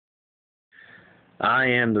I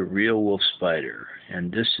am the Real Wolf Spider,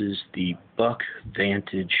 and this is the Buck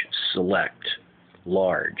Vantage Select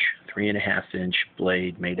Large 3.5-inch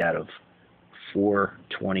blade made out of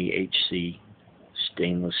 420 HC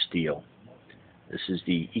stainless steel. This is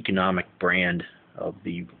the economic brand of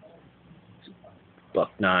the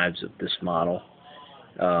buck knives of this model.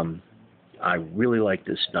 I really like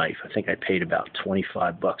this knife. I think I paid about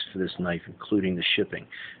 $25 for this knife, including the shipping.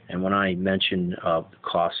 And when I mention the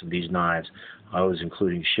cost of these knives, I was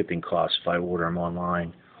including shipping costs if I order them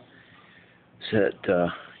online, so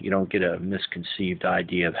that you don't get a misconceived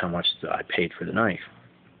idea of how much I paid for the knife.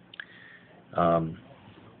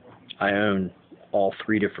 I own all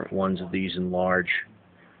three different ones of these in large.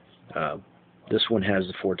 This one has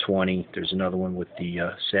the 420. There's another one with the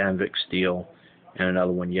Sandvik steel, and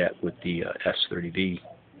another one yet with the S30V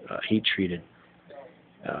heat treated.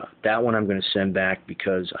 That one I'm going to send back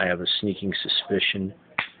because I have a sneaking suspicion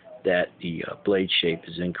that the blade shape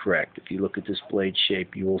is incorrect. If you look at this blade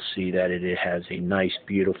shape, you will see that it has a nice,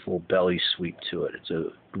 beautiful belly sweep to it. It's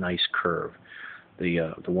a nice curve.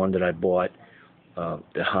 The one that I bought,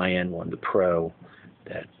 the high-end one, the Pro,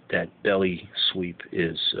 that belly sweep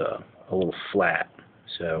is a little flat.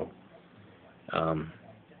 So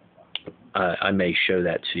I may show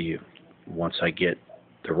that to you once I get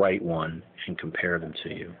the right one and compare them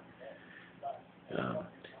to you.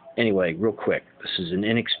 Anyway, real quick, this is an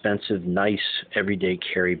inexpensive, nice, everyday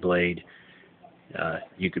carry blade.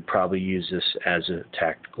 You could probably use this as a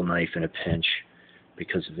tactical knife in a pinch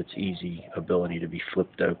because of its easy ability to be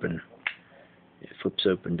flipped open. It flips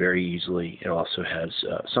open very easily. It also has,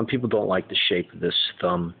 some people don't like the shape of this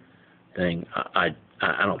thumb thing. I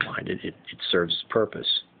don't mind it. It serves its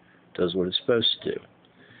purpose. It does what it's supposed to do.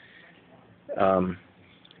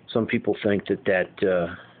 Some people think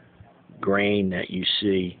that grain that you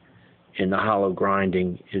see in the hollow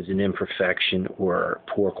grinding is an imperfection or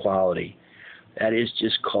poor quality. That is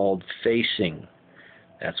just called facing.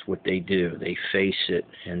 That's what they do. They face it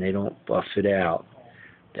and they don't buff it out.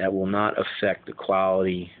 That will not affect the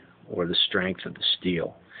quality or the strength of the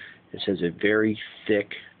steel. This has a very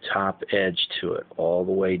thick top edge to it all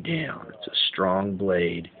the way down. It's a strong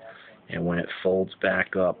blade, and when it folds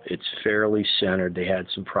back up, it's fairly centered. They had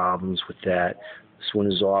some problems with that. This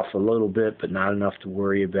one is off a little bit, but not enough to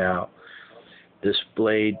worry about. This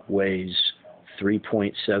blade weighs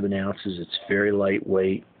 3.7 ounces. It's very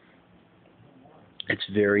lightweight. It's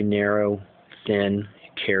very narrow, thin.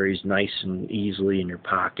 It carries nice and easily in your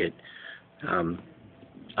pocket. I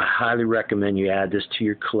highly recommend you add this to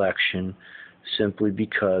your collection simply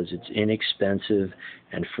because it's inexpensive,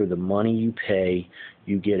 and for the money you pay,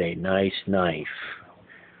 you get a nice knife.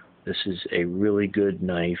 This is a really good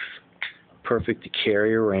knife, perfect to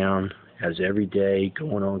carry around as every day,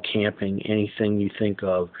 going on camping, anything you think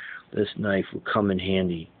of, this knife will come in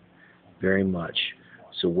handy very much.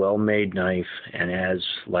 It's a well-made knife, and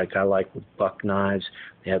like I like with buck knives,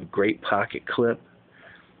 they have a great pocket clip.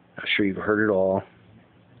 I'm sure you've heard it all.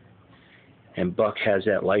 And Buck has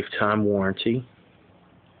that lifetime warranty.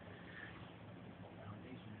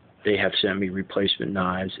 They have sent me replacement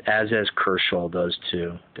knives, as Kershaw does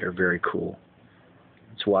too. They're very cool.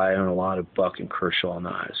 That's why I own a lot of Buck and Kershaw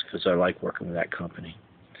knives, because I like working with that company.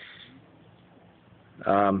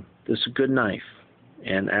 This is a good knife,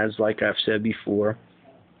 and like I've said before,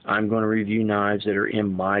 I'm going to review knives that are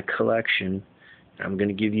in my collection. I'm going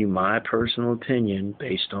to give you my personal opinion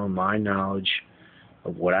based on my knowledge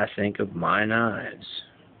of what I think of my knives.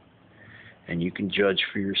 And you can judge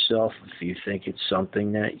for yourself if you think it's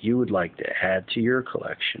something that you would like to add to your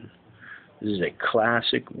collection. This is a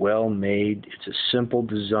classic, well-made, it's a simple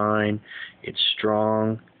design, it's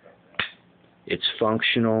strong, it's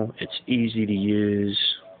functional, it's easy to use.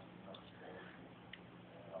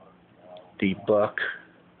 The Buck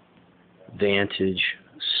Vantage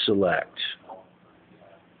Select.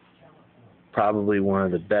 Probably one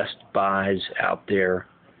of the best buys out there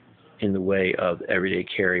in the way of everyday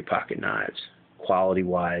carry pocket knives,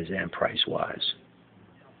 quality-wise and price-wise.